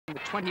The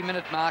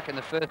 20-minute mark in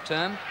the first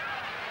term.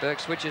 Burke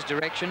switches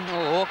direction.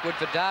 Oh, awkward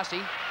for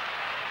Darcy.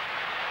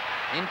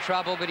 In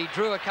trouble, but he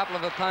drew a couple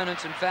of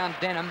opponents and found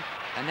Denham.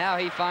 And now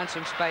he finds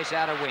some space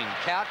out of wing.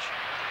 Couch.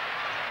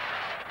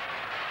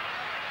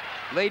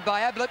 Lead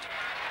by Ablett.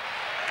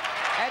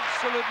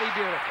 Absolutely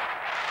beautiful.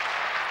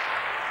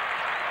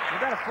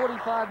 About a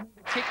 45-metre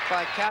kick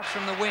by Couch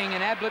from the wing,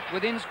 and Ablett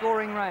within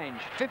scoring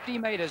range. 50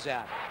 metres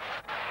out.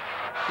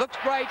 Looks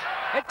great.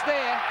 It's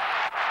there.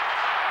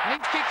 And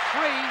he's kicked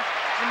 3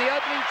 in the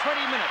opening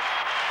 20 minutes.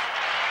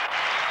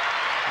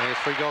 There's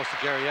 3 goals to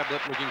Gary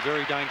Ablett, looking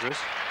very dangerous.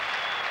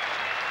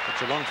 But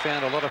Geelong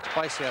found a lot of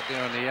space out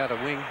there on the outer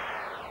wing.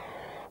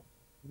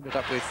 Ended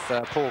up with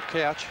Paul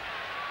Couch.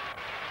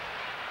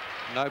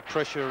 No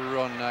pressure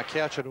on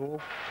Couch at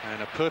all,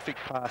 and a perfect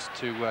pass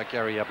to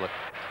Gary Ablett.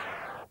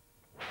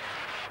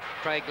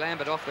 Craig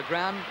Lambert off the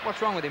ground.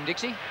 What's wrong with him,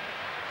 Dixie?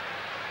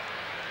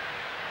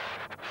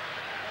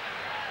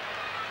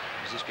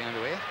 Is this going to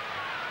air?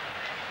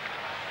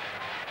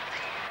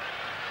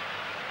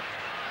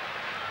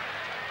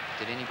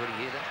 Did anybody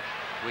hear that?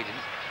 We didn't.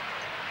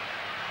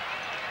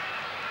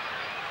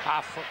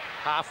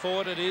 Half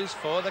forward it is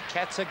for the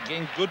Cats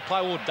again. Good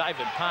play. Well,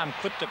 David Palm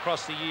clipped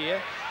across the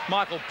ear.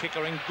 Michael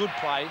Pickering, good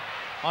play.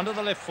 Onto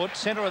the left foot.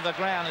 Centre of the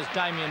ground is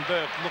Damien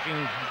Burke,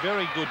 looking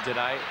very good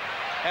today.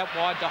 Out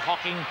wide to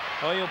Hocking.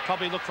 Oh, he'll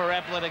probably look for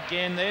Ablett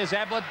again. There's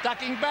Ablett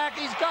ducking back.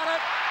 He's got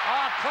it.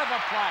 Oh,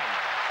 clever play.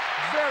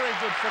 Very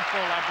good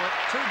football, Ablett.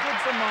 Too good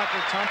for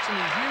Michael Thompson.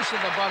 His use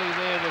of the body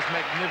there was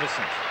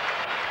magnificent.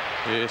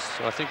 Yes,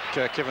 I think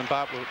Kevin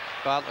Bartlett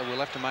will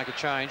have to make a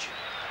change.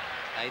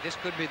 Hey, this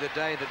could be the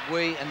day that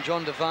we and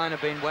John Devine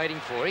have been waiting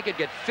for. He could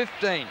get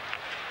 15.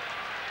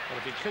 But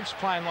if he keeps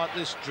playing like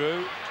this,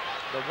 Drew,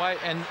 the way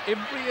and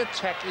every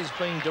attack is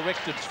being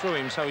directed through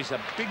him, so he's a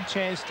big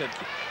chance to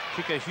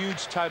kick a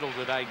huge total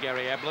today,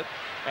 Gary Ablett.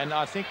 And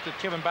I think that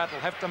Kevin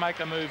Bartlett will have to make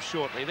a move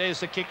shortly.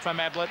 There's the kick from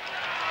Ablett.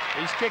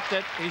 He's kicked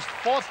it. His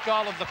 4th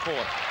goal of the quarter.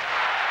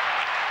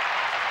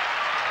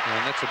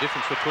 And that's the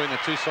difference between the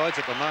two sides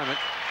at the moment.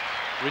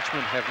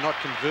 Richmond have not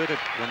converted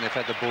when they've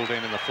had the ball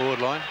down in the forward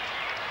line.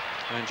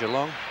 And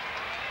Geelong,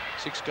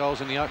 6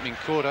 goals in the opening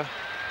quarter.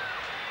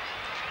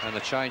 And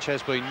the change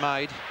has been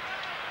made.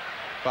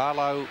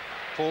 Paul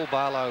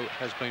Barlow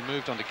has been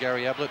moved on to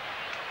Gary Ablett.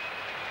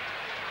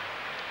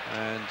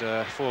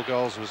 And 4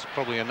 goals was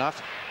probably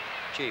enough.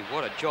 Gee,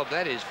 what a job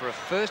that is for a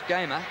first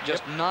gamer,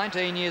 just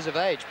 19 years of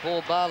age.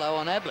 Paul Barlow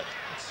on Ablett.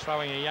 It's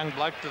throwing a young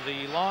bloke to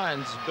the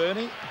Lions,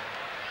 Bernie.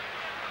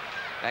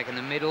 Back in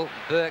the middle,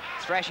 Burke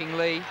thrashing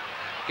Lee.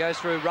 Goes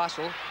through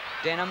Russell.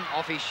 Denham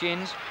off his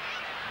shins.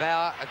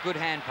 Bauer, a good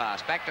hand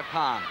pass. Back to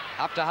Palm.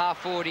 Up to half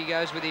forward he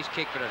goes with his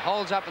kick, but it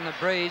holds up in the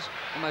breeze.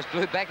 Almost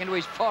blew back into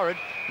his forehead,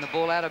 and the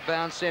ball out of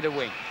bounds centre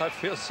wing. I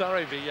feel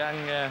sorry for young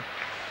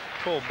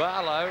Paul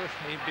Barlow.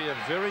 He'd be a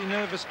very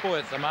nervous boy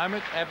at the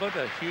moment. Ablett,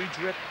 a huge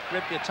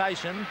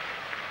reputation.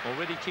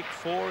 Already kicked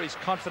 4. His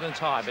confidence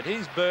high. But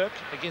here's Burke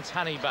against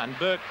Honeybun.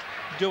 Burke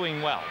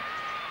doing well.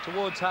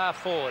 Towards half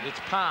forward, it's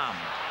Palm.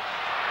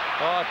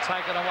 Oh,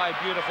 taken away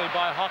beautifully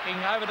by Hocking.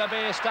 Over to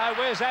Bairstow.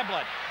 Where's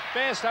Ablett?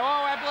 Bairstow.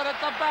 Oh, Ablett at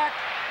the back.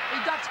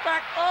 He ducks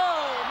back.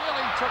 Oh,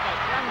 nearly took it.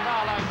 Young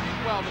Barlow did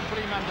well to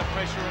put him under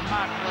pressure, and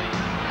Mark Lee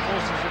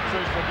forces the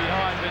truth from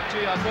behind. But,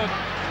 gee, I thought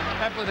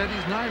Ablett had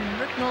his name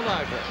written all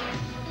over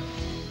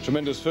it.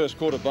 Tremendous first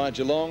quarter by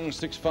Geelong.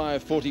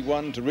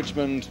 6-5-41 to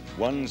Richmond.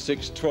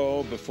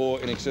 1-6-12 before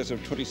in excess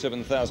of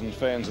 27,000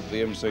 fans at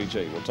the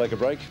MCG. We'll take a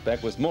break.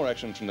 Back with more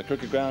action from the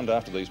cricket ground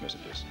after these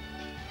messages.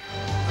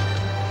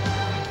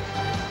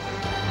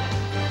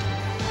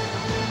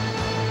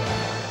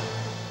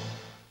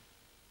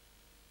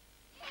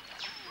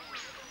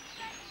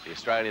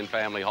 Australian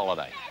family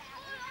holiday.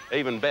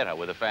 Even better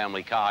with a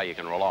family car you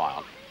can rely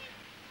on.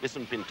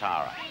 Nissan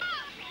Pintara.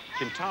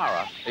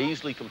 Pintara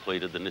easily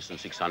completed the Nissan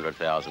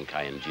 600,000k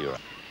Enduro,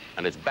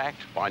 and it's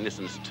backed by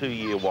Nissan's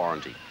 2-year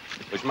warranty,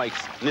 which makes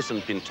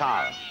Nissan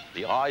Pintara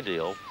the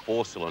ideal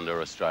 4-cylinder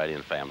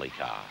Australian family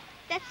car.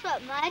 That's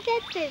what my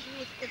dad says,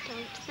 Mr.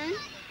 Thompson.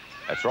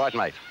 That's right,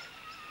 mate.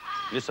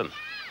 Nissan,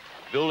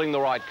 building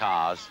the right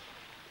cars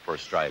for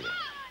Australia.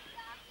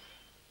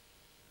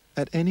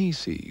 At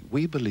NEC,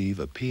 we believe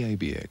a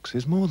PABX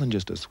is more than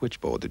just a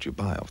switchboard that you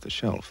buy off the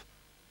shelf.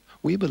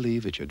 We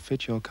believe it should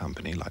fit your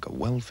company like a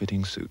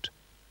well-fitting suit.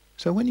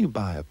 So when you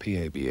buy a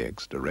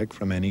PABX direct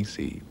from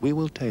NEC, we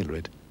will tailor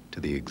it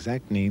to the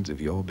exact needs of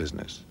your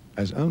business,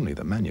 as only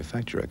the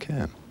manufacturer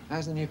can.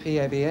 How's the new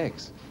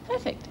PABX?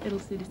 Perfect. It'll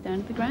suit us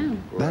down to the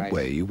ground. That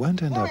way, you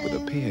won't end up with a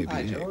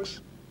PABX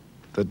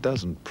that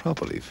doesn't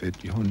properly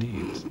fit your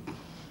needs.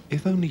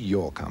 If only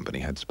your company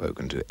had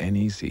spoken to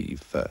NEC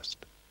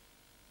first.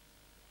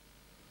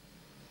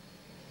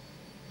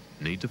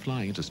 Need to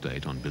fly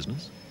interstate on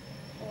business?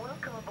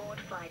 Welcome aboard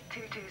Flight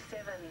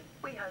 227.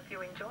 We hope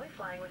you enjoy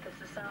flying with us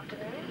this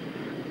afternoon.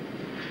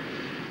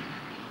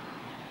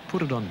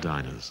 Put it on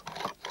diners.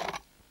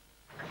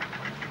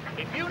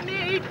 If you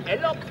need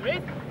a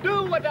locksmith,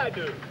 do what I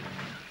do.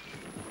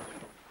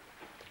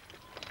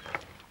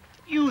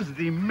 Use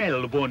the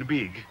Melbourne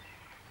Big.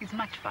 It's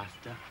much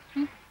faster.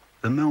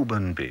 The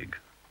Melbourne Big,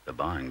 the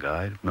buying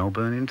guide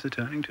Melbourne into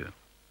turning to.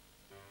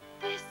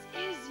 This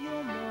is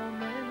your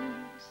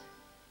moment.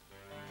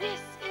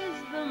 This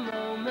is the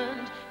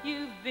moment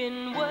you've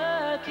been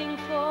working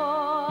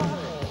for.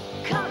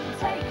 Come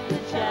take the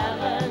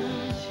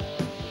challenge.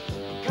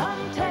 Come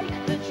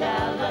take the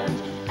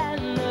challenge,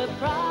 and the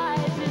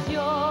prize is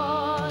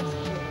yours.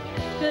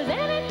 'Cause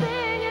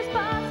anything is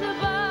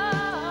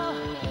possible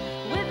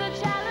with the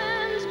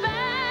challenge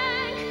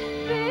bank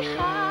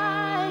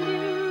behind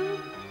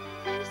you.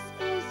 This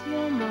is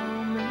your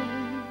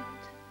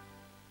moment.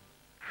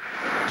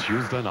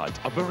 Tuesday night,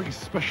 a very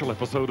special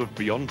episode of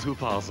Beyond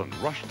 2000,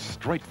 rushed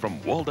straight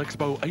from World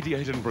Expo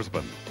 88 in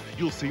Brisbane.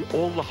 You'll see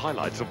all the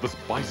highlights of this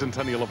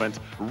bicentennial event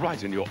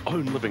right in your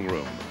own living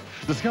room.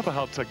 Discover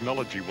how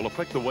technology will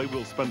affect the way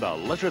we'll spend our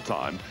leisure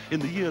time in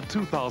the year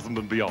 2000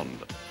 and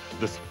beyond.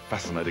 This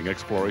fascinating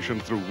exploration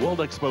through World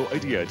Expo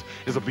 88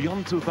 is a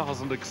Beyond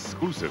 2000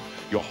 exclusive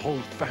your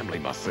whole family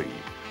must see.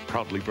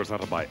 Proudly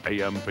presented by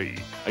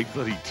AMP,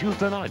 8:30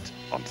 Tuesday night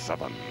on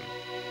 7.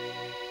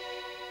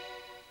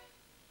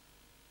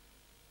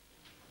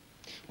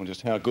 Well,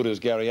 just how good is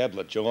Gary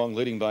Ablett? Geelong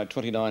leading by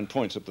 29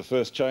 points at the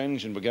first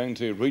change, and we're going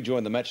to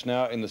rejoin the match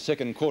now in the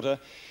second quarter,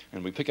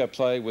 and we pick up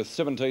play with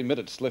 17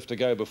 minutes left to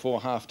go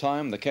before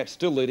half-time. The Cats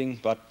still leading,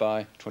 but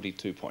by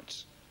 22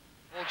 points.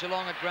 Ball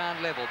Geelong at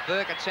ground level.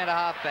 Burke at centre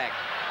half-back.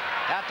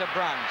 Out to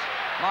Bruns.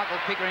 Michael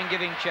Pickering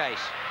giving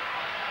chase.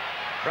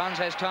 Bruns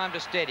has time to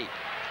steady.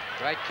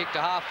 Great kick to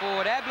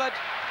half-forward. Ablett.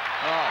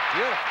 Oh,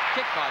 beautiful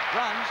kick by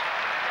Bruns.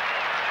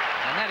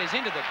 And that is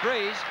into the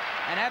breeze.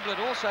 And Ablett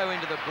also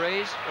into the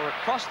breeze, or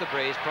across the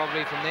breeze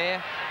probably from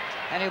there.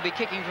 And he'll be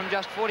kicking from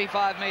just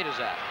 45 metres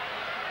out.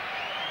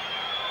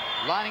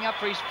 Lining up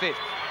for his fifth.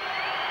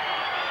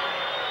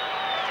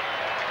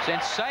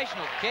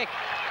 Sensational kick.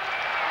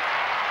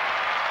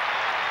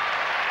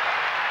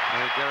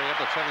 Gary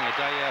Ablett's having a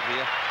day out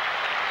here.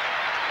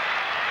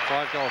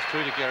 5 goals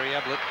through to Gary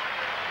Ablett.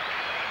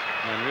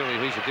 And really,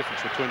 he's the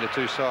difference between the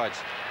two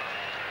sides.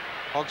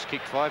 Hogs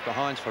kicked 5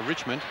 behinds for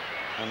Richmond,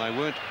 and they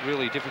weren't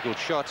really difficult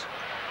shots.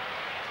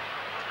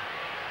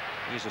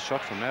 Here's a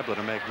shot from Ablett,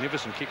 a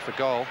magnificent kick for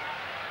goal.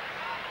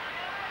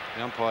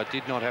 The umpire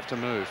did not have to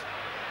move.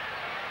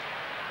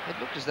 It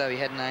looked as though he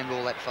hadn't aimed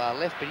all that far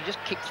left, but he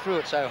just kicked through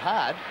it so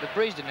hard, the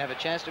breeze didn't have a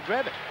chance to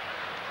grab it.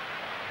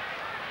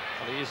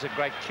 Well, he is a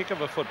great kick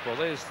of a football.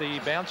 There's the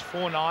bounce.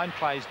 4-9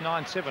 plays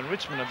 9-7.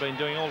 Richmond have been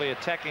doing all the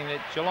attacking.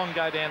 Geelong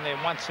go down there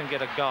once and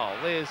get a goal.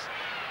 There's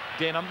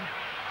Denham.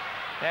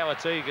 Now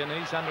it's Egan.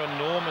 He's under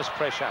enormous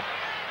pressure.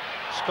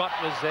 Scott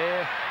was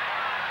there.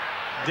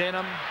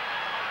 Denham.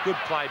 Good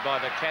play by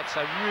the Cats.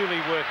 They really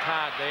worked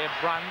hard there.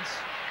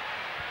 Bruns.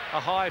 A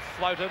high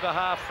floater to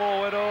half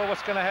forward. Oh,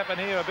 what's going to happen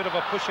here? A bit of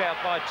a push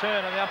out by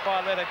Turn, and the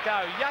umpire let it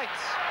go.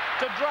 Yates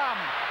to Drum.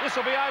 This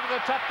will be over the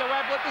top to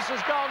Ablett. This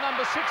is goal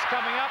number 6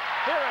 coming up.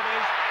 Here it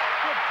is.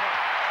 Good play.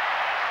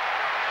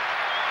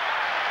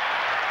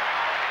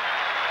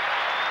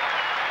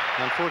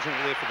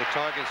 Unfortunately there for the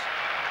Tigers,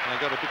 they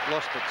got a bit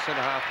lost at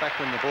centre half back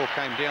when the ball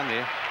came down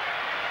there.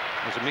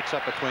 There was a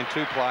mix-up between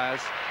two players.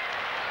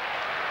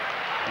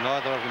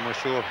 Neither of them were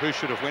sure who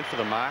should have went for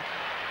the mark.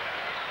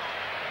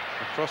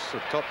 Across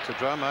the top to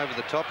Drum, over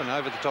the top, and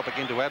over the top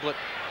again to Ablett.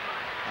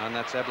 And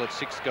that's Ablett's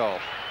 6th goal.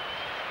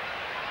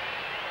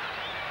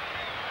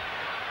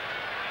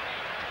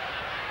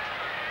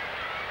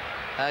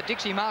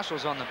 Dixie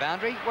Marshall's on the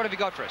boundary. What have you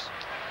got for us?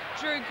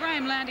 Drew,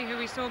 Graham Landy, who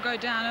we saw go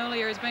down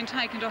earlier, has been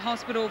taken to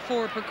hospital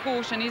for a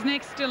precaution. His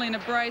neck's still in a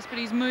brace, but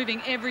he's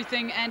moving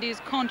everything and is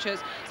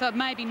conscious, so it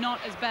may be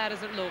not as bad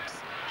as it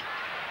looks.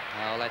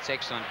 Oh, that's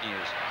excellent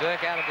news.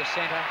 Burke out of the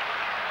centre,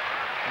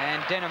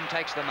 and Denham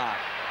takes the mark.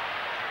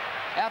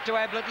 Out to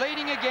Ablett,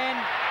 leading again.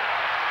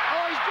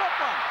 Oh, he's dropped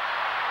one.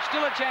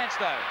 Still a chance,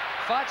 though.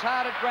 Fights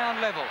hard at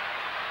ground level.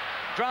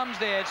 Drum's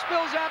there. It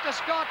spills out to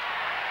Scott,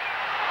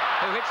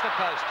 who hits the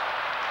post.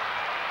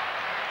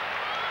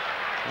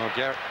 Well,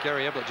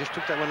 Gary Ablett just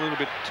took that one a little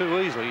bit too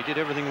easily. He did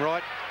everything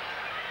right.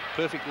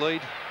 Perfect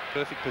lead,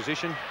 perfect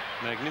position,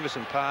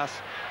 magnificent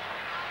pass,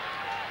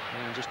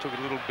 and just took it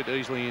a little bit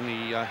easily in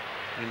the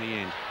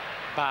end.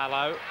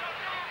 Barlow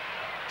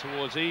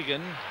towards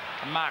Egan.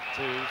 A mark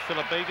to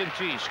Philip Egan.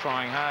 Geez,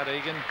 trying hard,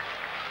 Egan.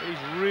 He's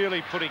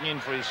really putting in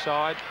for his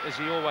side, as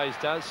he always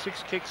does.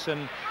 6 kicks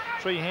and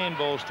 3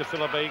 handballs to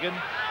Philip Egan.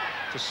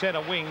 To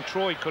centre wing,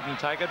 Troy couldn't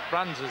take it.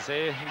 Bruns is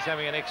there. He's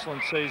having an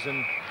excellent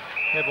season,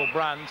 Neville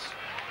Bruns.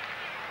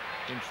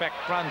 In fact,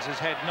 Bruns has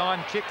had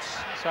 9 kicks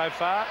so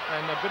far,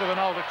 and a bit of an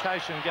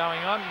altercation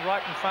going on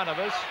right in front of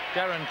us.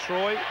 Darren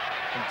Troy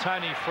and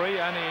Tony Free,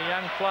 only a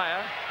young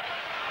player.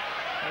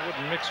 I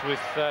wouldn't mix with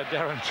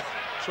Darren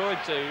Troy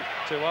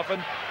too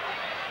often.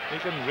 He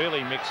can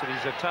really mix it.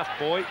 He's a tough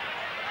boy.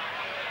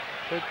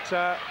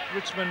 But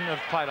Richmond have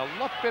played a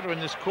lot better in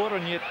this quarter,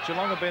 and yet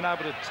Geelong have been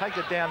able to take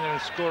it down there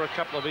and score a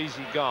couple of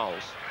easy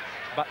goals.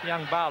 But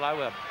young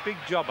Barlow, a big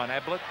job on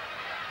Ablett.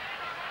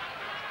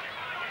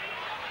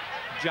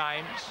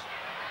 James,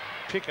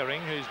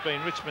 Pickering, who's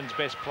been Richmond's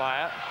best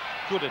player.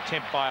 Good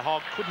attempt by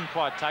Hogg, couldn't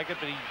quite take it,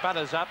 but he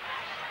butters up.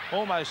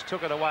 almost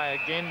took it away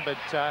again, but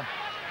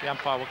the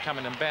umpire will come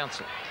in and bounce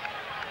it.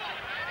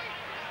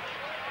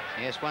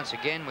 Yes, once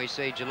again, we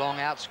see Geelong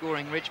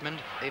outscoring Richmond,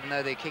 even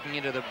though they're kicking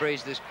into the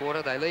breeze this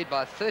quarter. They lead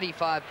by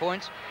 35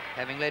 points,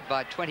 having led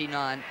by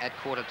 29 at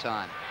quarter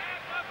time.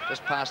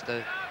 Just past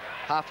the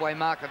halfway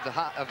mark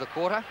of the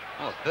quarter.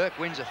 Oh, Burke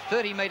wins a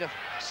 30-metre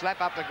slap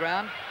up the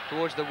ground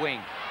towards the wing.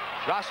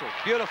 Russell,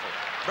 beautiful,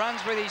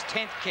 runs with his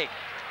 10th kick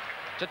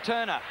to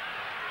Turner.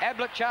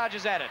 Ablett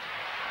charges at it.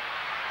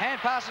 Hand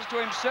passes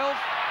to himself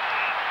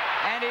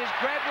and is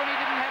grabbed when he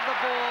didn't have the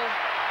ball.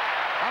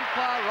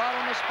 Umpire right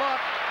on the spot.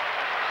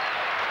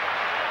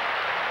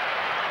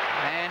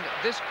 And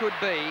this could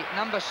be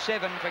number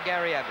 7 for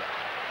Gary Ablett.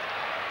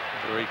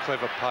 Very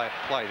clever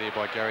play there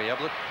by Gary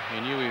Ablett. He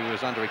knew he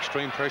was under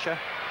extreme pressure.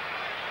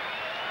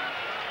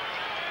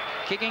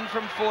 Kicking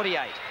from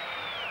 48.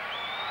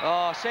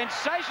 Oh,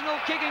 sensational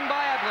kicking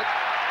by Ablett.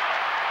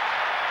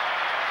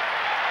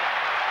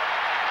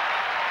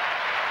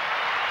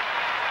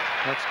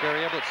 That's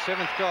Gary Ablett's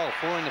 7th goal,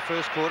 4 in the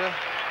first quarter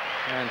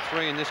and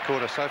 3 in this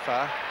quarter so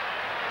far.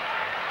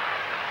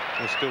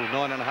 There's still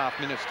 9.5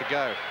 minutes to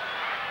go.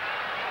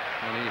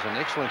 And he's an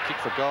excellent kick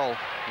for goal.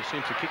 He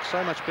seems to kick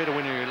so much better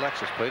when he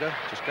relaxes, Peter.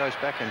 Just goes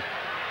back and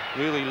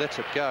really lets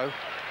it go.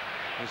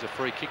 There's a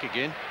free kick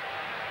again.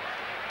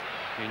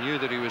 He knew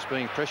that he was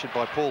being pressured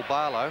by Paul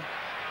Barlow.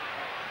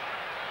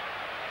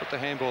 Put the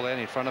handball out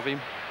in front of him.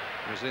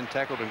 He was then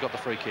tackled and got the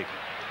free kick.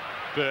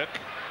 Burke.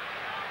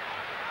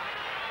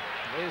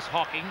 There's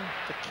Hocking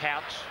to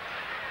Couch.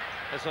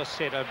 As I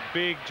said, a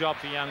big job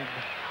for young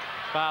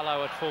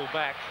Barlow at full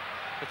back.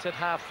 It's at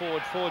half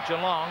forward for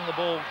Geelong. The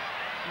ball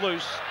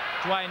loose.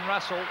 Dwayne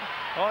Russell.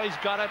 Oh, he's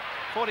got it.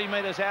 40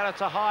 metres out.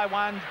 It's a high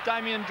one.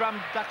 Damien Drum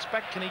ducks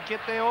back. Can he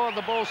get there? Oh,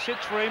 the ball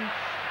sits for him.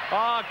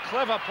 Oh,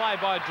 clever play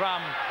by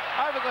Drum.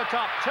 Over the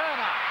top.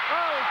 Turner.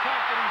 Oh, he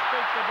can't get his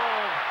feet the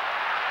ball.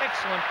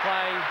 Excellent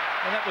play.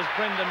 And that was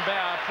Brendan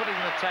Bauer putting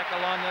the tackle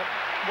on it.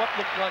 What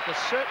looked like a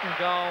certain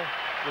goal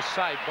was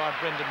saved by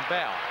Brendan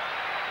Bauer.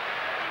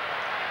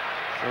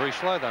 Very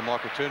slow, though,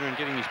 Michael Turner, in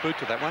getting his boot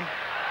to that one.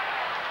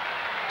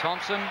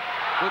 Thompson.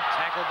 Good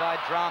tackle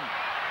by Drum.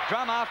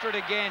 Drum after it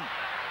again.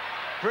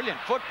 Brilliant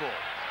football.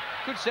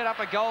 Could set up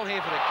a goal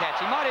here for the Cats.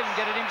 He might even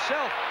get it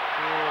himself.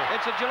 Oh.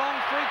 It's a Geelong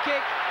free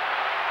kick.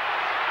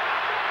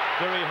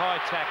 Very high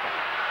tackle.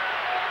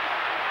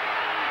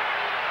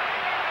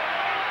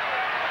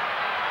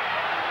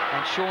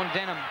 And Sean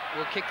Denham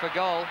will kick for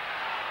goal.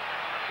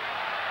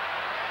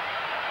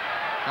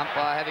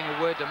 Umpire having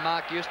a word to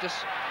Mark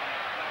Eustace.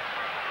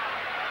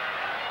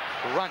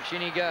 Crunch,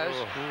 in he goes.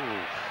 Oh.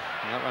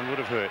 That one would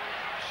have hurt.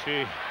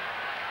 Gee.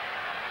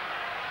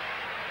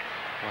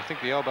 I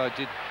think the elbow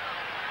did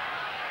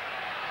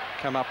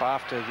come up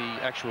after the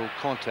actual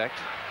contact.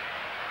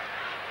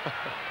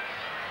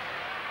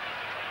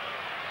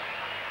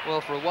 Well,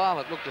 for a while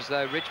it looked as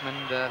though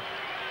Richmond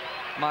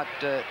might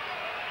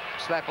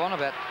slap on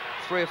about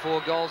 3 or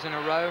 4 goals in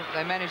a row.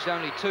 They managed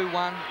only 2-1,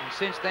 and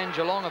since then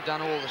Geelong have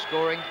done all the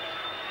scoring.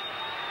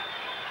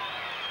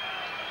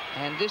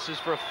 And this is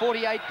for a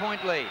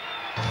 48-point lead.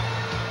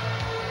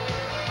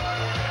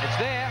 It's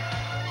there.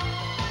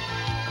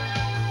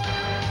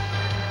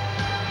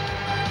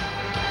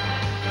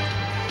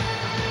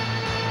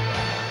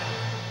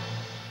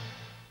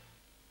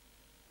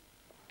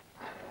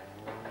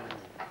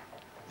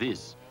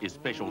 This is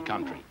special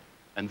country,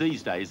 and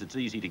these days it's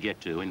easy to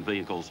get to in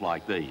vehicles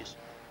like these.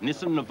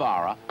 Nissan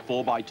Navara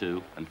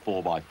 4x2 and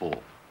 4x4.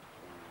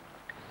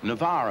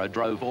 Navara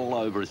drove all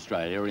over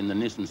Australia in the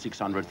Nissan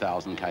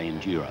 600,000k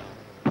Enduro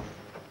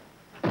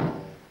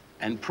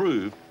and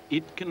proved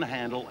it can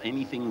handle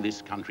anything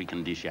this country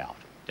can dish out.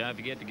 Don't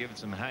forget to give it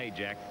some hay,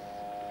 Jack.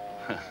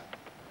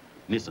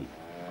 Nissan,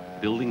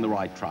 building the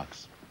right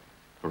trucks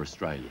for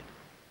Australia.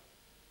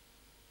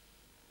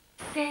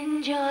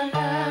 Send your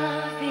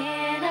love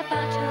in a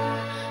bottle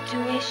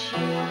to wish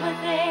you were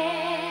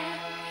there.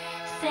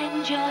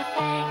 Send your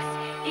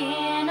thanks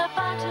in a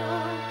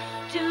bottle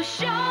to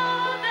show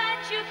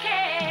that you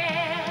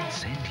care.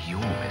 Send your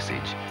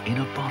message in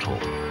a bottle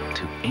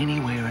to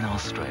anywhere in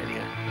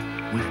Australia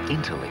with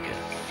Interliquor.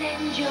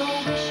 Send your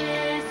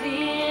wishes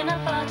in a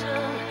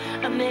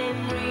bottle, a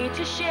memory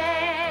to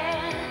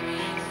share.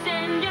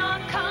 Send your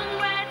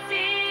congrats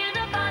in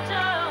a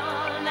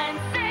bottle and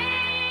say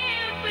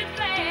it with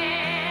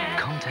flair.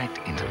 Contact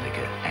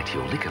Interliquor at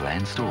your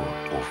Liquorland store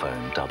or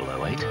phone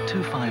 008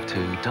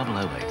 252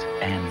 008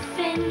 and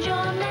send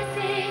your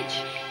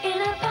message in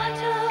a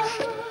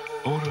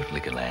bottle. Order at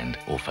Liquorland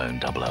or phone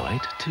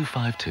 008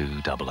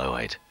 252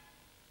 008.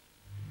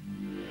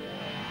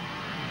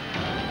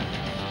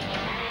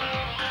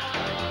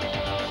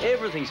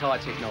 Everything's high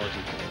technology.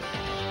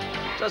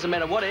 Doesn't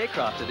matter what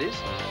aircraft it is.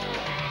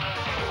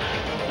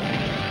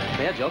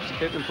 Our job's to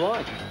keep them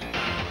flying.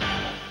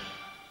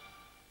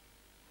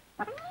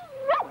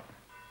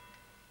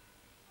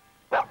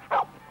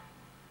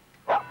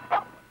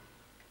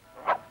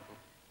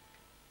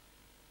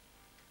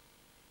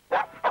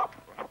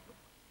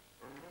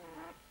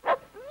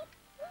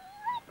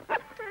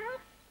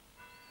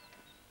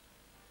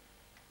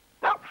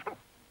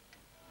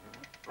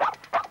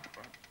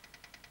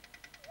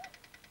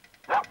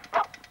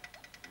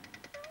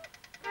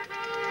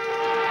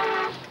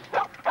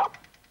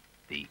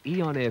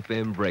 Eon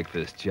FM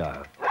breakfast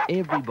show.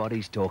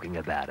 Everybody's talking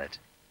about it.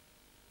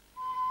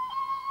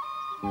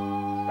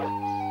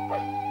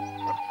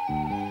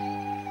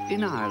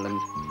 In Ireland,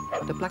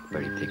 the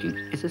blackberry picking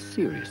is a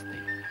serious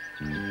thing.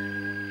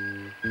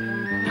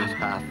 Not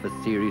half as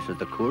serious as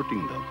the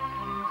courting, though.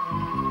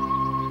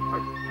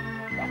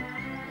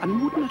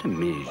 And wouldn't it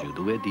amaze you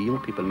the way the young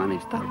people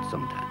manage that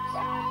sometimes?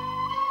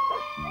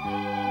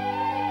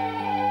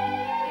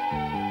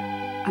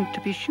 And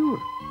to be sure,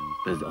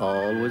 there's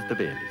always the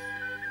babies.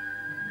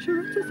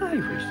 Sure, it's as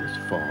Irish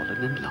as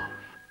falling in love.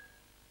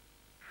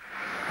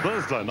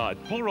 Thursday night,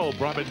 poor old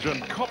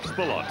Brabbingen cops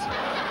the lot.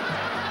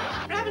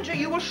 Brabinger,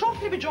 you will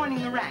shortly be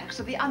joining the ranks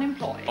of the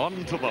unemployed.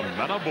 On to the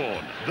manor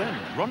born. Then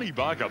Ronnie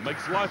Barker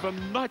makes life a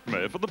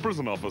nightmare for the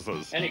prison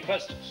officers. Any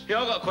questions?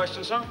 Yeah, I've got a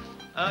question, sir.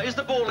 Is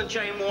the ball and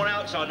chain worn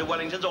outside the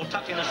Wellingtons or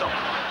tucked in the sock?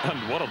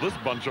 And what are this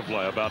bunch of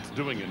layabouts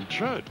doing in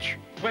church?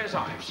 Where's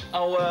Ives?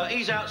 Oh,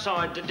 he's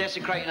outside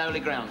desecrating holy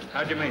ground.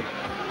 How do you mean?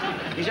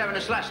 He's having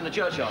a slash in the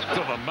churchyard.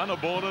 To the manor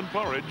born and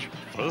Porridge,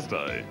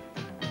 Thursday.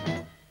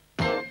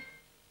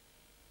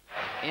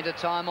 Into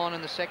time on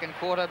in the second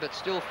quarter, but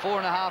still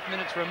 4.5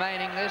 minutes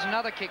remaining. There's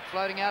another kick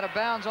floating out of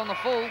bounds on the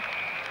full.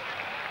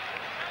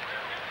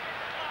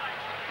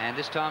 And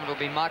this time it'll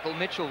be Michael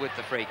Mitchell with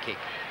the free kick.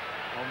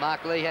 Well,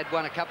 Mark Lee had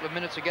one a couple of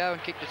minutes ago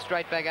and kicked it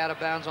straight back out of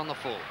bounds on the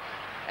full.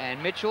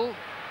 And Mitchell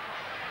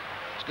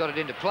has got it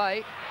into play.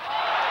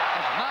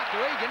 There's Mark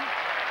Regan.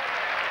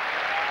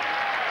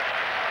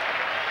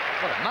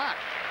 What a mark.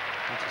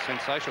 That's a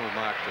sensational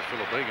mark to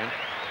Philip Egan.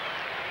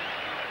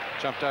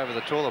 Jumped over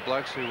the taller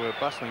blokes who were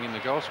bustling in the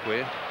goal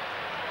square.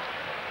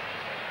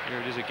 Here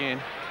it is again.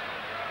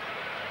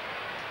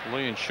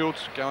 Lee and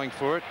Schultz going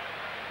for it.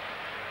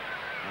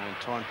 And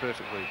timed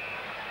perfectly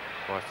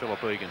by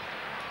Philip Egan.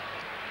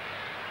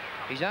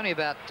 He's only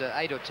about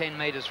 8 or 10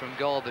 metres from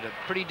goal, but a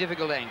pretty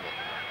difficult angle.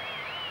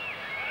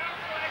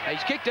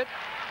 He's kicked it.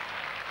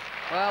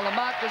 Well, the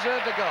mark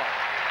deserved a goal.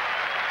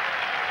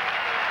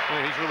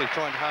 Yeah, he's really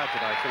trying hard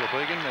today, Philip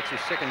Egan. That's his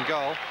second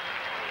goal.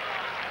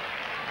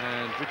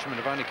 And Richmond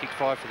have only kicked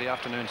 5 for the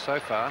afternoon so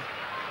far.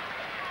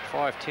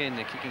 5-10,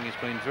 their kicking has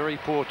been very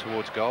poor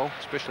towards goal,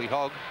 especially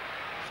Hogg,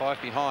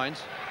 5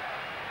 behinds.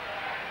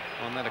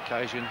 On that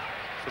occasion,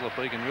 Philip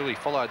Egan really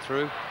followed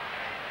through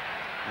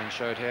and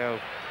showed how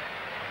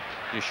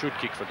you should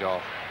kick for goal.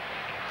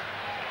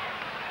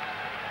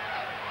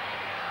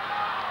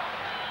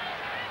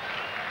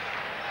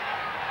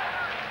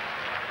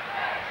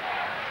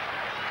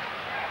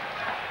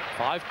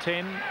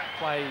 (5-10)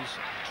 plays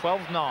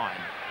 12-9.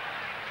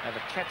 Now the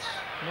Cats,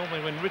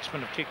 normally when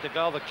Richmond have kicked a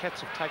goal, the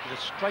Cats have taken it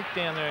straight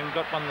down there and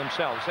got one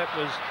themselves. That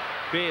was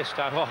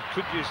Bairstow. Oh,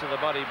 good use of the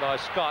body by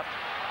Scott.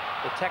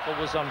 The tackle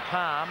was on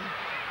Palm.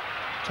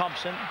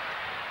 Thompson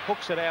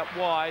hooks it out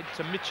wide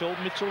to Mitchell.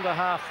 Mitchell to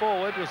half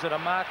forward. Was it a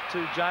mark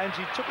to James?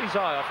 He took his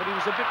eye off it. He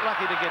was a bit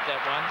lucky to get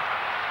that one.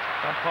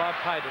 Umpire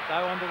paid it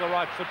though. Onto the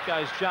right foot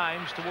goes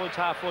James towards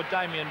half forward.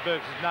 Damien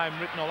Burke's name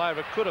written all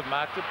over it. Could have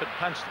marked it, but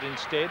punched it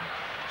instead.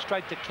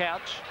 Straight to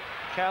Couch.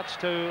 Couch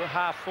to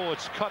half forward.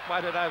 Scott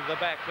waited over the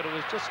back, but it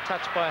was just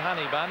touched by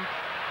Honeybun.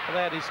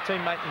 Allowed his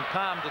teammate in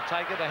Palm to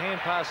take it. A hand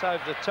pass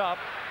over the top.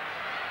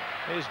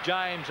 There's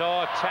James.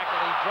 Oh,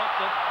 tackle. He dropped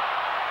it.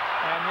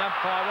 And the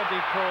umpire, what did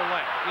he call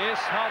that?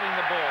 Yes, holding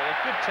the ball. A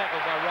good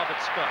tackle by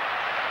Robert Scott.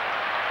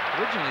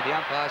 Originally, the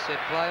umpire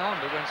said play on,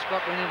 but when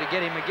Scott went in to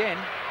get him again,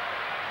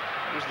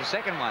 it was the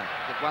second one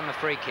that won the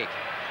free kick.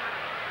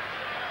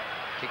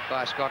 Kick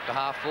by Scott to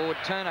half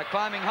forward. Turner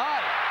climbing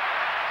high.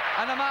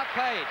 And the mark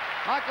paid.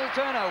 Michael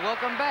Turner,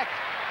 welcome back.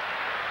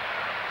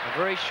 A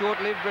very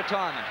short-lived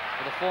retirement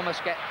for the former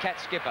Cat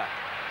skipper.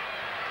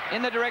 In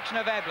the direction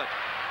of Ablett.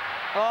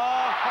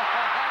 Oh, how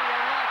do you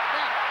like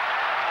that?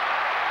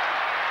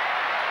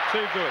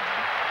 Too good.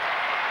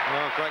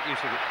 Well, great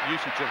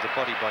usage of the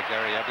body by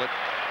Gary Ablett.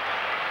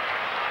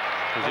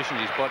 Positioned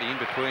his body in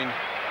between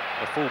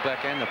the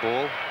full-back and the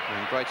ball,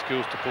 and great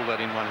skills to pull that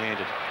in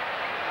one-handed.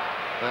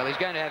 Well, he's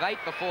going to have 8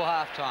 before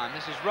half-time.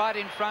 This is right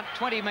in front,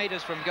 20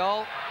 metres from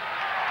goal.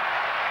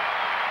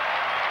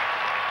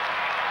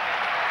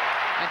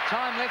 And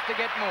time left to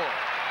get more.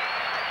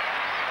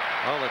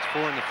 Well, that's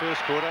 4 in the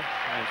first quarter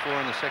and 4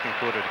 in the second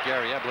quarter to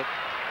Gary Ablett.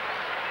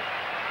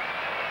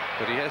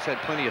 But he has had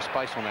plenty of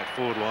space on that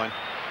forward line.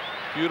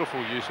 Beautiful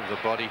use of the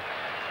body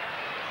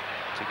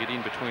to get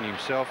in between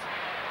himself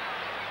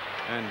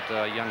and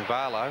young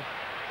Barlow.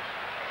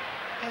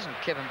 Hasn't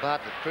Kevin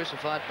Bartlett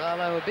crucified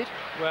Barlow a bit?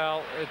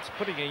 Well, it's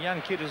putting a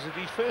young kid. Is it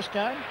his first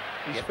game?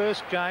 His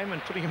first game,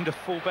 and putting him to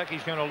fullback,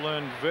 he's going to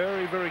learn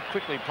very, very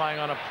quickly playing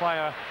on a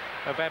player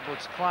of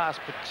Ablett's class,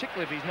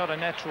 particularly if he's not a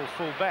natural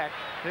fullback.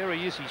 There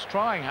he is. He's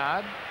trying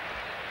hard.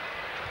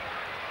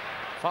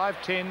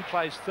 5-10,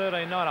 plays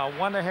 13-9. I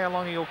wonder how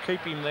long he'll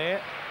keep him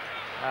there.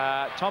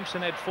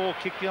 Thompson had 4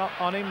 kicked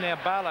on him. Now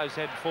Barlow's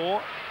had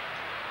 4.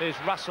 There's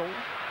Russell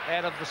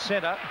out of the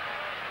centre.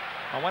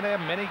 I wonder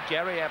how many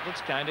Gary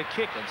Ablett's going to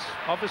kick. It's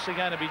obviously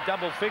going to be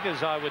double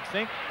figures, I would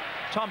think.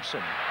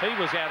 Thompson, he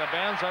was out of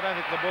bounds. I don't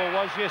think the ball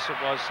was. Yes, it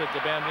was, said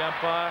the boundary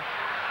umpire.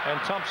 And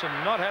Thompson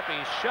not happy.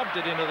 He shoved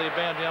it into the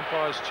boundary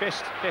umpire's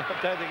chest. I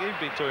don't think he'd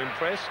be too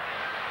impressed.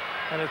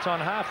 And it's on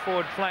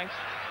half-forward flank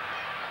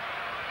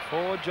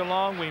for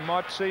Geelong. We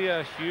might see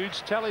a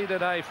huge tally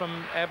today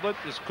from Ablett.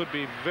 This could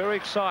be very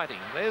exciting.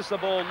 There's the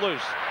ball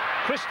loose.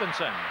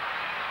 Christensen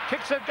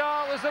kicks a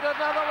goal. Is it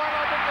another one?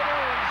 I think it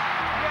is.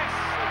 Yes,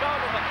 the goal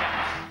of the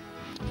Cats.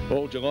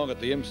 All Geelong at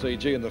the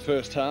MCG in the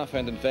first half,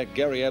 and in fact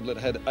Gary Ablett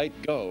had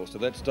 8 goals to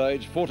that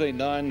stage,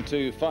 14-9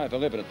 to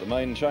 5-11 at the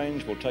main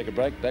change. We'll take a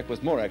break. Back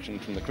with more action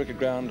from the cricket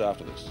ground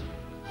after this.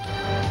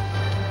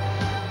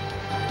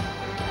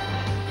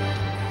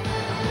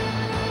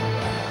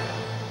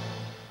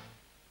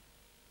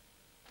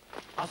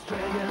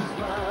 Australians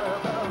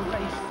love a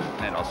race.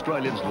 And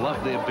Australians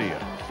love their beer.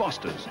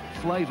 Foster's,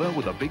 flavour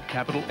with a big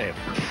capital F.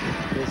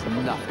 There's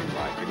nothing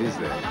like it, is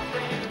there?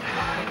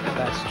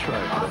 That's true.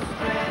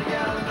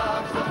 Australia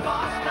loves the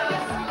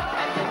Fosters,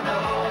 and you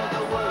know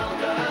the world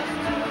does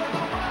too.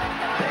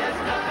 There's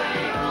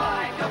nothing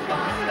like a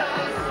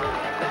Fosters.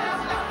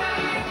 There's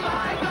nothing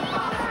like a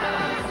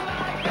Fosters.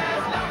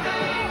 There's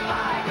nothing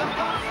like a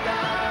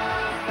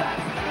Fosters.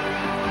 That's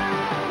true.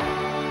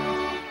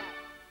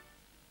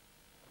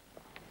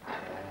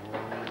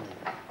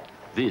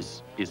 This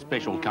is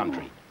special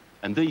country,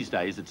 and these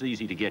days it's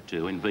easy to get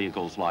to in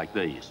vehicles like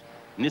these.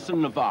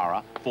 Nissan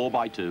Navara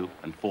 4x2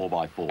 and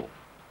 4x4.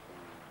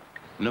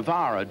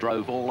 Navara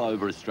drove all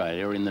over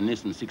Australia in the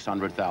Nissan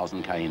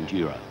 600,000k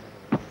Enduro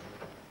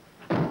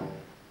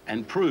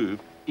and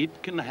proved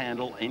it can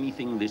handle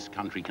anything this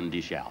country can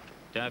dish out.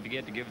 Don't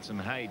forget to give it some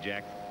hay,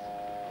 Jack.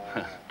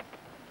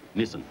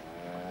 Nissan,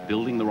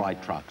 building the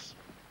right trucks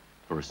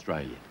for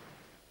Australia.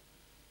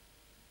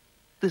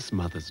 This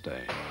Mother's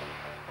Day,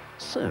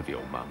 serve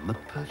your mum the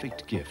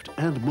perfect gift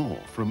and more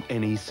from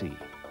NEC.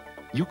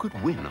 You could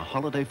win a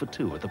holiday for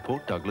 2 at the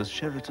Port Douglas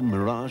Sheraton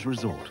Mirage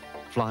Resort,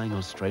 flying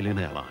Australian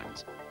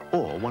Airlines,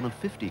 or one of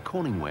 50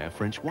 Corningware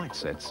French white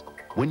sets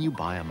when you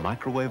buy a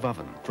microwave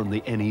oven from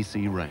the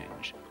NEC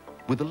range,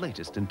 with the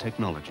latest in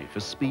technology for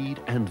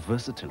speed and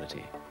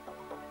versatility.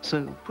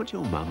 So put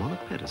your mum on a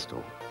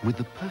pedestal with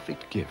the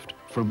perfect gift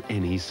from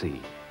NEC,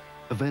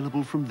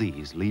 available from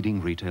these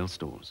leading retail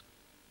stores.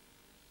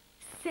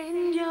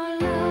 Send your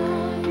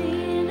love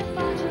in a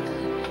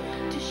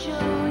bottle to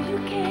show you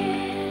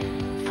care.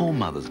 For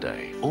Mother's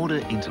Day, order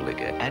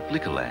Interliquor at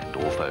Liquorland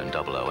or phone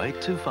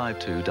 008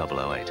 252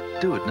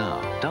 008. Do it now,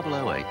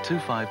 008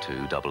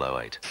 252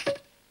 008.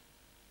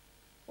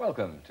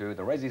 Welcome to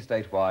the Resi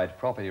Statewide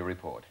Property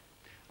Report.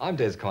 I'm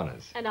Des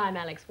Connors. And I'm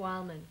Alex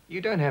Wildman.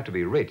 You don't have to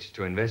be rich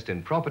to invest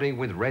in property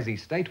with Resi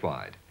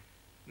Statewide.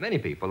 Many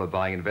people are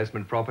buying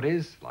investment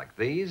properties like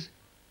these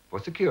for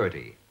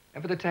security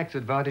and for the tax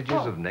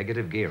advantages of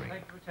negative gearing.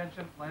 Thank you for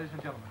attention, ladies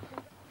and gentlemen.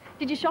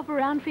 Did you shop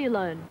around for your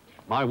loan?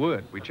 My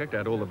word, we checked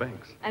out all the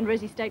banks. And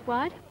Resi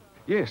Statewide?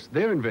 Yes,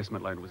 their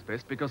investment loan was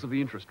best because of the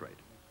interest rate.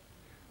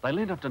 They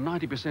lent up to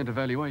 90% of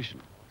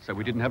valuation, so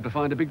we didn't have to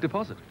find a big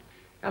deposit.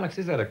 Alex,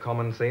 is that a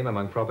common theme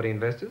among property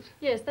investors?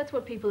 Yes, that's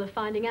what people are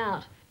finding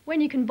out.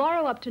 When you can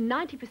borrow up to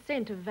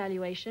 90% of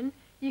valuation,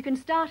 you can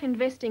start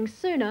investing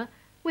sooner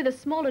with a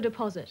smaller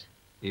deposit.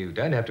 You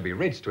don't have to be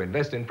rich to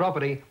invest in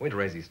property with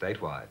Resi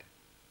Statewide.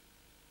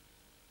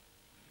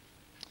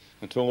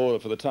 A tall order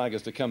for the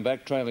Tigers to come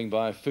back, trailing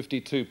by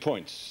 52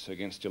 points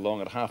against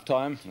Geelong at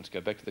half-time. Let's go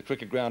back to the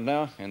cricket ground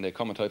now, and their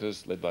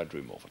commentators led by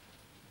Drew Morphin.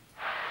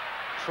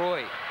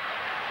 Troy,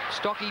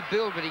 stocky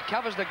build, but he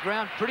covers the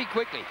ground pretty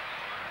quickly.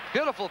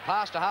 Beautiful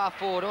pass to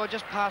half-forward, or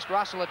just past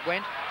Russell it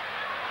went.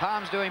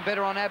 Palm's doing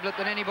better on Ablett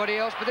than anybody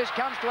else, but this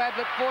comes to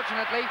Ablett,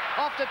 fortunately.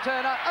 Off to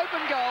Turner,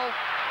 open goal.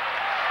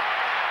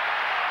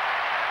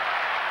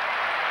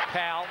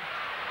 Powell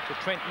to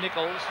Trent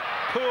Nichols.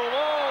 Poole,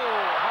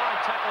 oh, high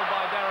tackle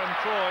by Darren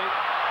Troy.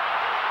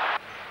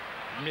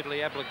 Admittedly,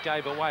 Ablett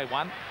gave away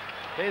one.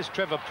 There's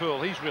Trevor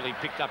Poole. He's really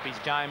picked up his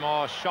game.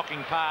 Oh,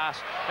 shocking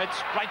pass. It's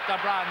straight to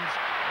Bruns.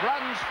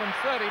 Bruns from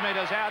 30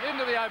 metres out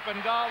into the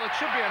open goal. It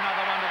should be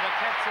another one to the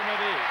Cats, and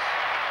it is.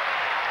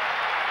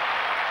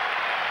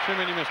 Too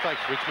many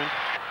mistakes, Richmond.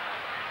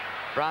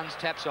 Bruns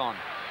taps on.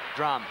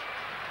 Drum.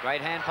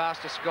 Great hand pass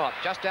to Scott.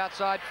 Just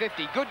outside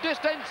 50. Good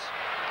distance.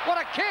 What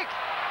a kick.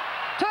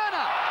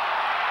 Turner.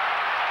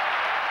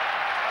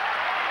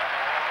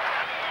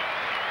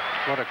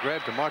 What a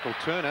grab to Michael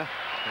Turner,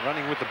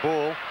 running with the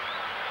ball.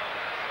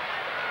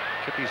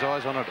 Kept his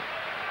eyes on it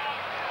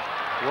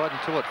right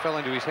until it fell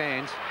into his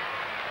hands.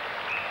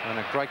 And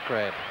a great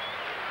grab.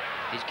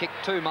 He's kicked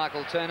 2,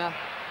 Michael Turner,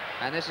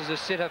 and this is a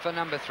sitter for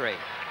number 3.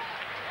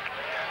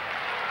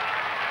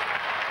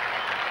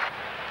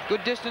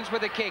 Good distance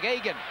with the kick.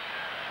 Egan.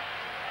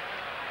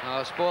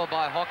 Oh, spoiled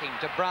by Hocking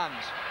to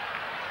Bruns.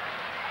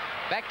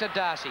 Back to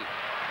Darcy.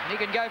 And he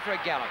can go for a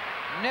gallop.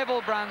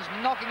 Neville Bruns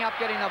knocking up,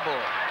 getting the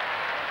ball.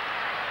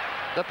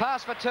 The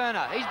pass for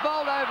Turner. He's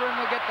bowled over and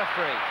will get the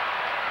free.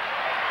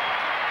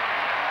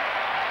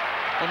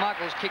 Well,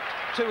 Michael's kicked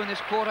 2 in this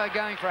quarter,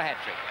 going for a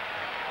hat-trick.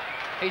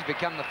 He's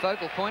become the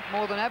focal point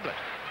more than Ablett.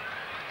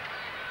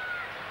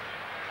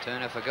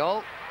 Turner for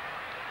goal.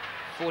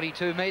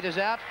 42 metres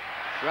out.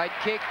 Great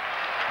kick.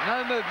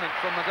 No movement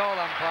from the goal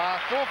umpire.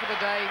 4 for the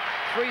day,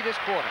 3 this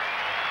quarter.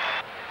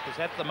 Because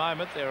at the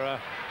moment they're a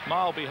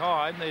mile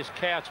behind. There's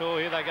Cowtour.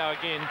 Here they go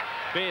again.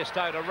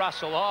 Bairstow to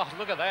Russell. Oh,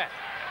 look at that.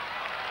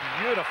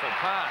 Beautiful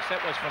pass.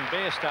 That was from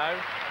Bairstow.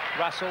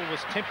 Russell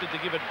was tempted to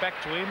give it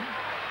back to him.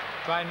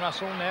 Graham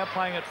Russell now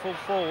playing at full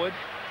forward.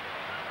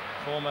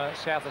 Former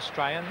South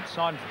Australian.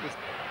 Signed with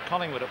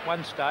Collingwood at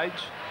one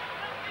stage.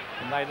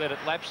 And they let it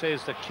lapse.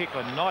 There's the kick.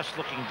 A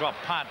nice-looking drop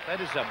punt.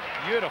 That is a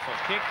beautiful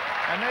kick.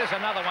 And there's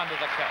another one to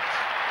the Cats.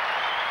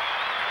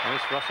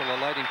 Yes, Russell, a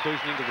late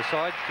inclusion into the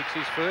side. Kicks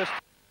his first.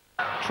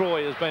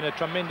 Troy has been a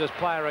tremendous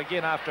player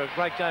again after a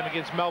great game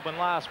against Melbourne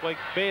last week.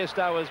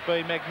 Bairstow has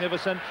been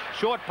magnificent.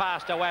 Short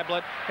pass to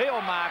Ablett.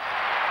 He'll mark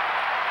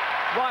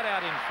right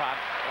out in front.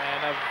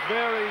 And a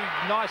very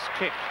nice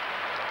kick.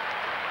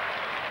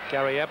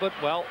 Gary Ablett,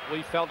 well,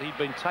 we felt he'd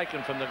been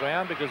taken from the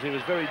ground because he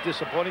was very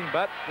disappointing,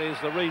 but there's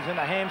the reason,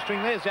 a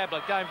hamstring. There's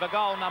Ablett going for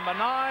goal number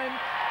 9.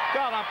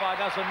 Goal umpire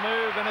doesn't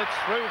move, and it's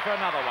through for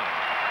another one.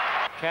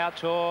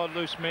 Cowtour,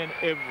 loose men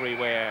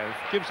everywhere.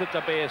 Gives it to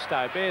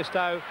Bairstow.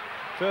 Bairstow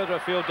further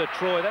afield to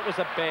Troy. That was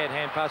a bad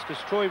hand pass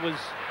because Troy was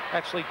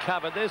actually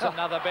covered. There's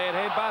another bad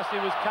hand pass. He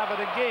was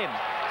covered again.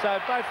 So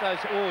both those,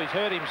 oh, he's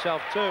hurt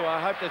himself too. I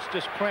hope that's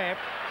just cramp.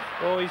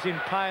 Oh, he's in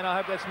pain. I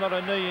hope that's not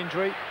a knee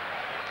injury.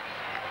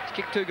 He's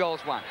kicked 2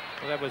 goals, 1.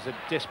 Well, that was a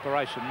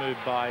desperation move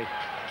by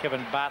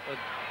Kevin Bartlett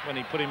when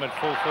he put him at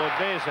full forward.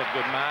 There's a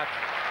good mark.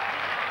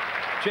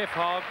 Jeff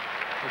Hogg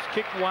has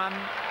kicked 1.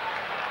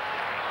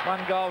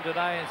 1 goal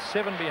today and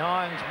 7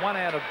 behinds, 1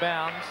 out of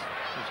bounds.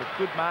 It's a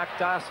good mark.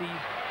 Darcy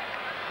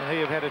and he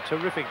have had a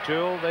terrific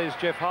duel. There's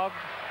Jeff Hogg.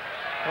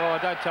 Oh,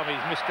 don't tell me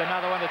he's missed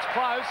another one. It's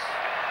close.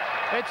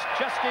 It's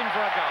just in for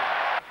a goal.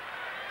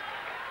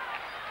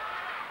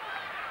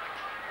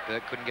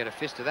 Burke couldn't get a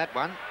fist to that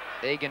one.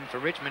 Egan for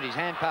Richmond. His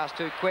hand pass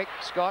too quick.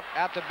 Scott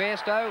out to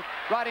Bairstow.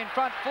 Right in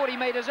front, 40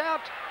 metres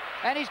out.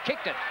 And he's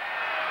kicked it.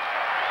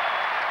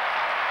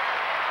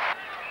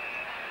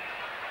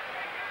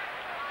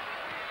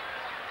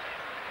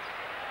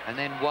 And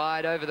then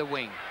wide over the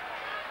wing.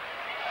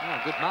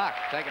 Oh, good mark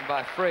taken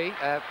by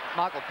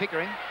Michael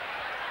Pickering.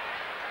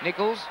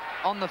 Nichols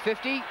on the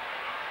 50.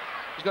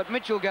 He's got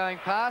Mitchell going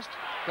past.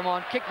 Come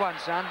on, kick one,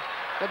 son.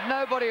 But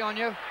nobody on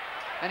you.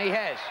 And he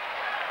has.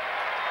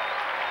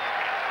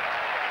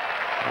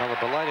 Well, a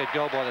belated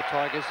goal by the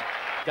Tigers.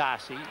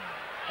 Darcy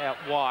out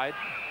wide.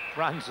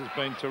 Bruns has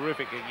been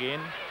terrific again.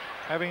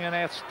 Having an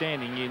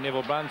outstanding year,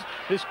 Neville Bruns.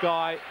 This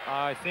guy,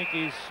 I think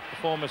his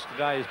performance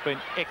today has been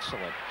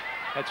excellent.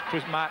 That's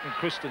Martin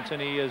Christensen.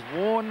 He has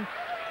worn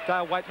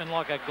Dale Waitman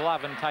like a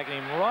glove and taken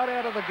him right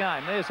out of the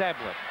game. There's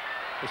Ablett.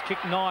 He's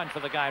kicked 9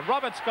 for the game.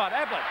 Robert Scott,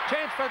 Ablett,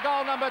 chance for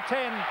goal number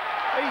 10.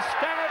 He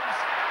stabs.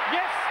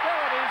 Yes,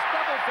 there it is.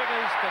 Double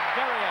figures to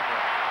Gary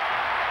Ablett.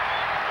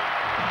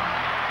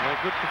 A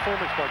good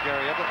performance by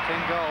Gary Ablett,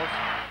 10 goals.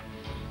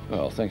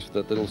 Well, thanks for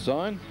that little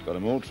sign. Got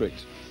them all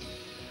tricked.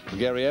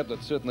 Gary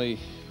Ablett, certainly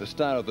the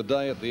star of the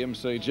day at the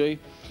MCG.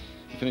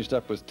 He finished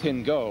up with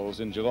 10 goals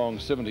in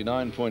Geelong's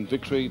 79-point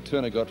victory.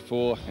 Turner got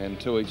 4 and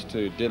 2 each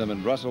to Denham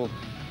and Russell.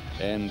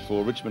 And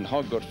for Richmond,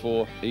 Hogg got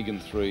 4, Egan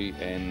 3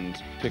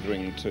 and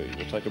Pickering 2.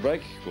 We'll take a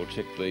break. We'll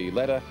check the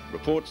ladder,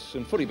 reports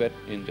and footy bet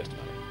in just a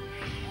moment.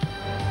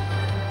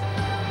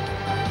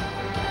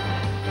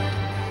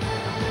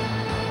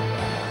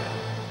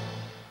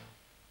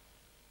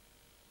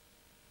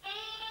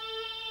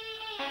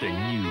 The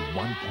new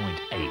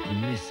 1.8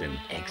 Nissan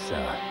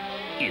Exa.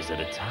 Is it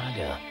a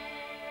Targa?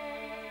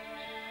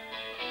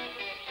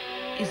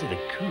 Is it a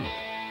coupe?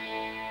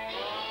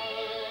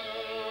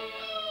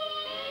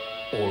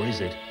 Or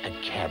is it a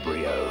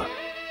cabrio?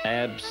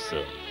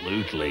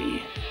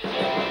 Absolutely.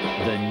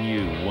 The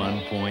new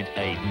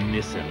 1.8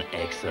 Nissan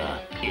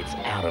Exa. It's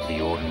out of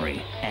the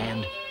ordinary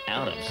and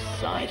out of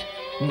sight.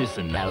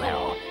 Nissan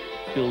know-how.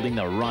 Building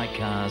the right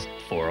cars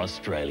for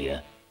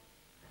Australia.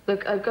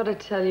 Look, I've got to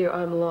tell you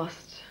I'm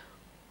lost.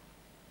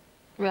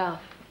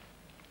 Ralph.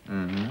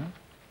 Mm-hmm.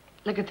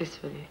 Look at this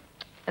for you.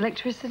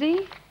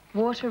 Electricity,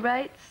 water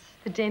rates,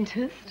 the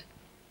dentist.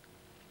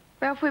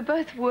 Ralph, we're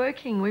both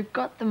working. We've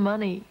got the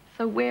money.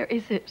 So where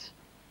is it?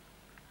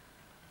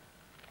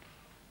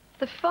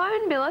 The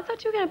phone bill. I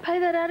thought you were going to pay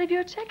that out of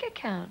your cheque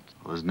account.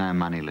 Well, there's no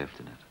money left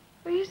in it.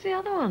 Well, use the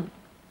other one.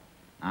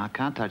 I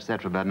can't touch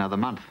that for about another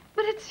month.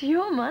 But it's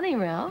your money,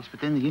 Ralph. Yes,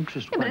 but then the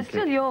interest Yeah, but it's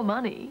still your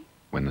money.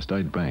 When the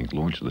State Bank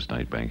launched the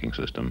state banking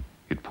system,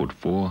 it put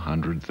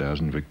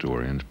 400,000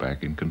 Victorians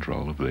back in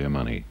control of their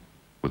money,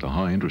 with a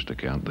high-interest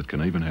account that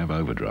can even have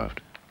overdraft.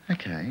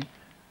 Okay.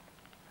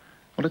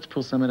 Well, let's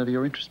pull some out of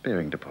your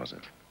interest-bearing deposit.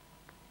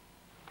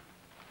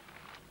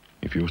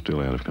 If you're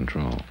still out of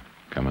control,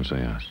 come and see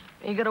us.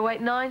 You've got to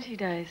wait 90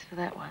 days for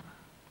that one.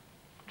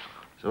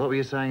 So what were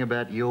you saying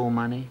about your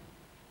money?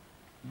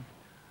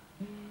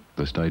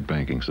 The state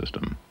banking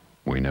system.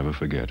 We never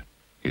forget.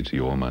 It's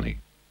your money.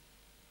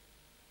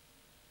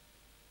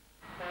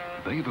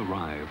 They've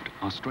arrived,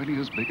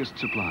 Australia's biggest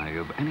supply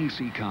of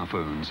NEC car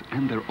phones,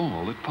 and they're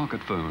all at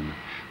Pocket Phone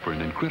for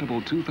an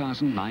incredible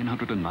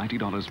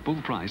 $2,990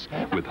 full price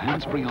with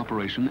hands-free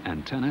operation,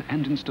 antenna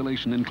and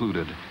installation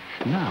included.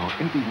 Now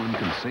everyone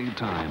can save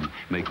time,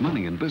 make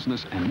money in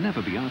business and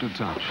never be out of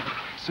touch.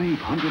 Save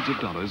hundreds of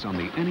dollars on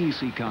the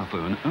NEC car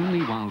phone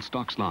only while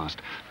stocks last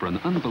for an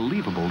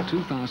unbelievable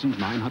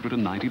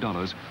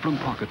 $2,990 from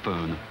Pocket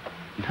Phone.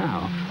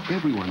 Now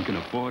everyone can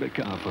afford a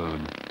car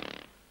phone.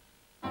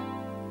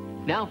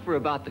 Now for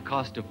about the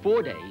cost of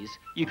 4 days,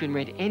 you can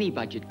rent any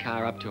budget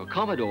car up to a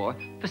Commodore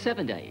for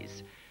 7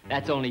 days.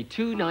 That's only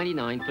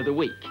 $2.99 for the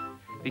week.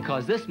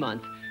 Because this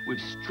month,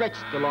 we've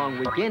stretched the long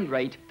weekend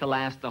rate to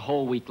last the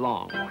whole week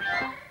long.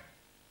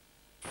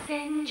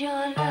 Send your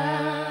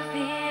love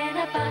in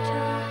a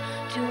bottle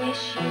to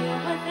wish you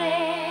were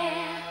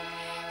there.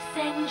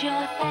 Send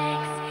your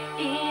thanks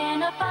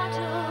in a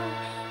bottle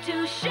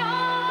to show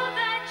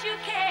that you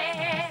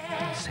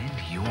care. Send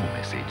your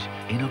message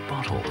in a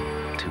bottle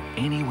to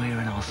anywhere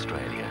in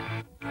Australia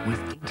with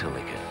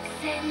Interliquor.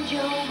 Send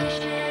your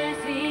wishes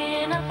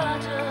in a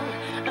bottle,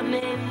 a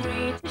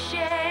memory to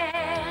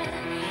share.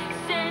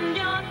 Send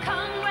your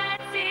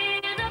congrats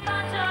in a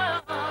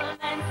bottle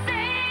and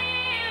say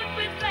it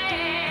with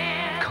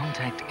flair.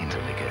 Contact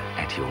Interliquor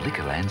at your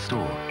Liquorland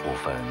store or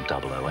phone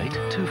 008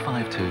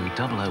 252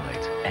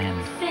 008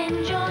 and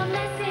send your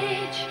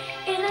message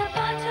in a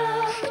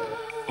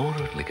bottle.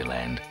 Order at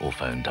Liquorland or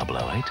phone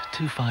 008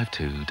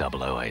 252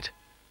 008.